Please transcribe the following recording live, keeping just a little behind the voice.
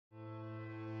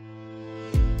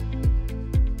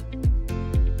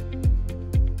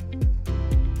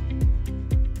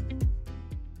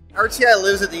RTI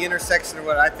lives at the intersection of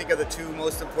what I think are the two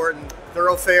most important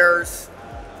thoroughfares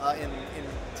in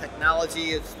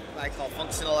technology. It's what I call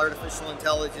functional artificial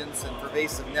intelligence and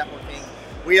pervasive networking.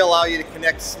 We allow you to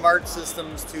connect smart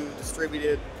systems to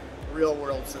distributed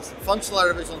real-world systems. Functional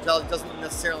artificial intelligence doesn't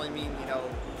necessarily mean,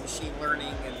 machine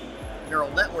learning and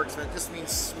neural networks, but it just means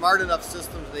smart enough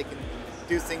systems that they can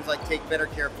do things like take better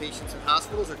care of patients in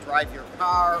hospitals, or drive your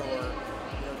car, or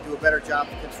do a better job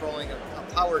of controlling a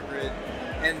power grid.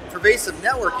 And pervasive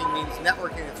networking means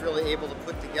networking that's really able to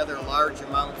put together large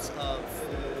amounts of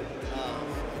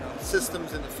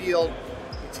systems in the field.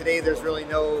 Today there's really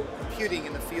no computing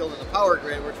in the field in the power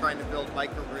grid. We're trying to build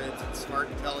microgrids and smart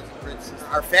intelligent grids.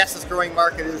 Our fastest growing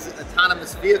market is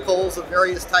autonomous vehicles of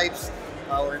various types.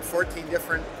 We're in 14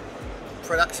 different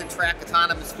production track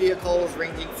autonomous vehicles,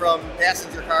 ranging from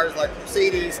passenger cars like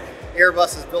Mercedes.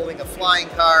 Airbus is building a flying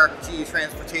car. GE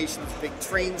Transportation's big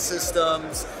train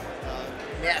systems,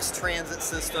 mass transit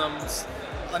systems,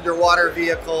 underwater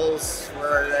vehicles.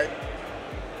 We're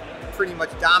pretty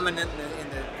much dominant in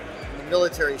the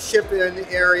military shipping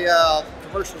area,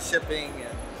 commercial shipping,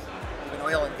 and even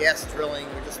oil and gas drilling.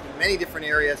 We're just in many different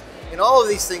areas. In all of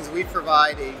these things, we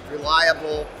provide a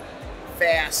reliable,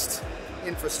 fast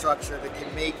infrastructure that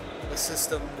can make the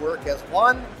system work as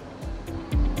one.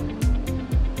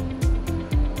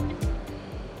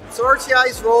 So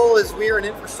RTI's role is we're an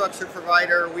infrastructure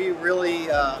provider. We really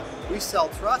we sell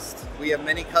trust. We have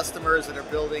many customers that are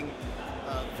building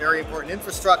very important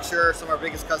infrastructure. Some of our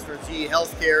biggest customers, GE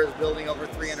Healthcare, is building over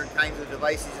 300 kinds of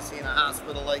devices you see in a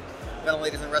hospital, like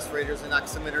ventilators and respirators and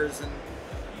oximeters and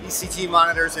ECG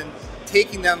monitors, and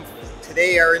taking them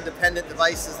today are independent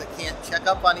devices that can't check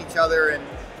up on each other and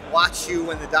watch you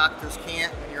when the doctors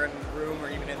can't, when you're in the room or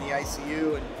even in the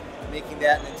ICU, and making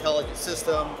that an intelligent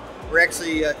system. We're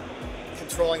actually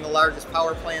controlling the largest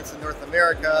power plants in North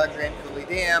America, Grand Coulee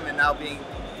Dam, and now being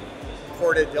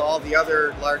ported to all the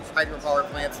other large hydropower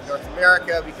plants in North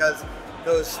America, because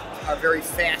those are very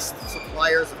fast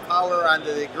suppliers of power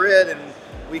onto the grid, and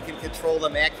we can control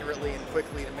them accurately and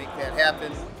quickly to make that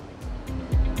happen.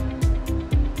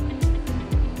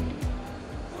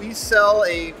 We sell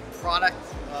a product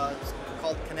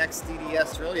called Connext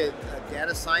DDS, really a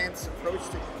data science approach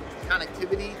to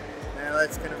connectivity. And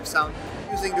that's going to sound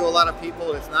confusing to a lot of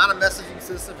people. It's not a messaging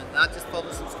system. It's not just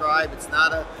publish subscribe. It's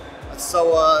not a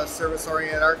SOA,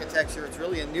 service-oriented architecture. It's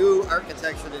really a new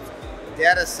architecture that's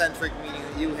data-centric, meaning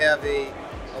that you have a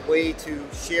way to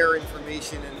share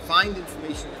information and find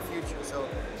information in the future. So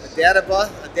a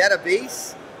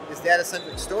database is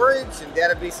data-centric storage, and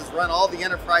databases run all the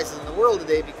enterprises in the world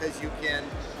today because you can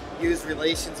use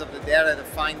relations of the data to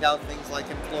find out things like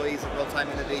employees of real-time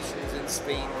innovations in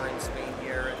Spain. We're in Spain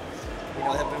here, and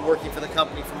have been working for the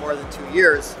company for more than 2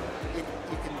 years.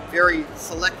 You can very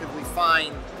selectively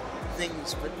find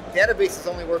things, but databases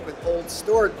only work with old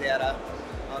stored data.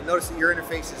 Notice that your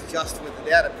interface is just with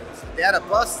the database. The data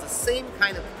bus, the same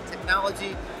kind of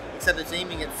technology, except it's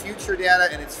aiming at future data,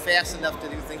 and it's fast enough to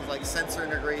do things like sensor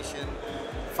integration,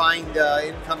 find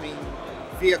incoming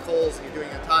vehicles, if you're doing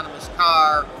an autonomous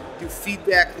car, do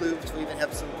feedback loops. We even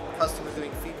have some customers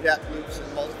doing feedback loops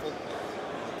in multiple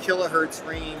kilohertz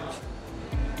range.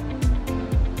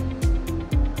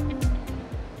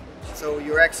 So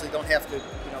you actually don't have to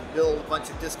build a bunch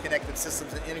of disconnected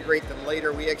systems and integrate them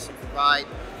later. We actually provide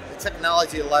the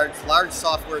technology of large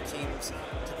software teams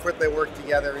to put their work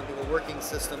together into a working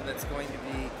system that's going to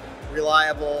be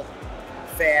reliable,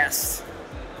 fast.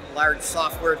 Large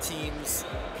software teams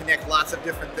connect lots of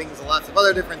different things to lots of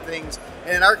other different things,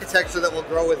 and an architecture that will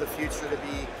grow with the future to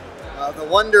be the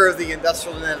wonder of the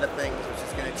industrial Internet of Things, which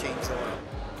is going to change the world.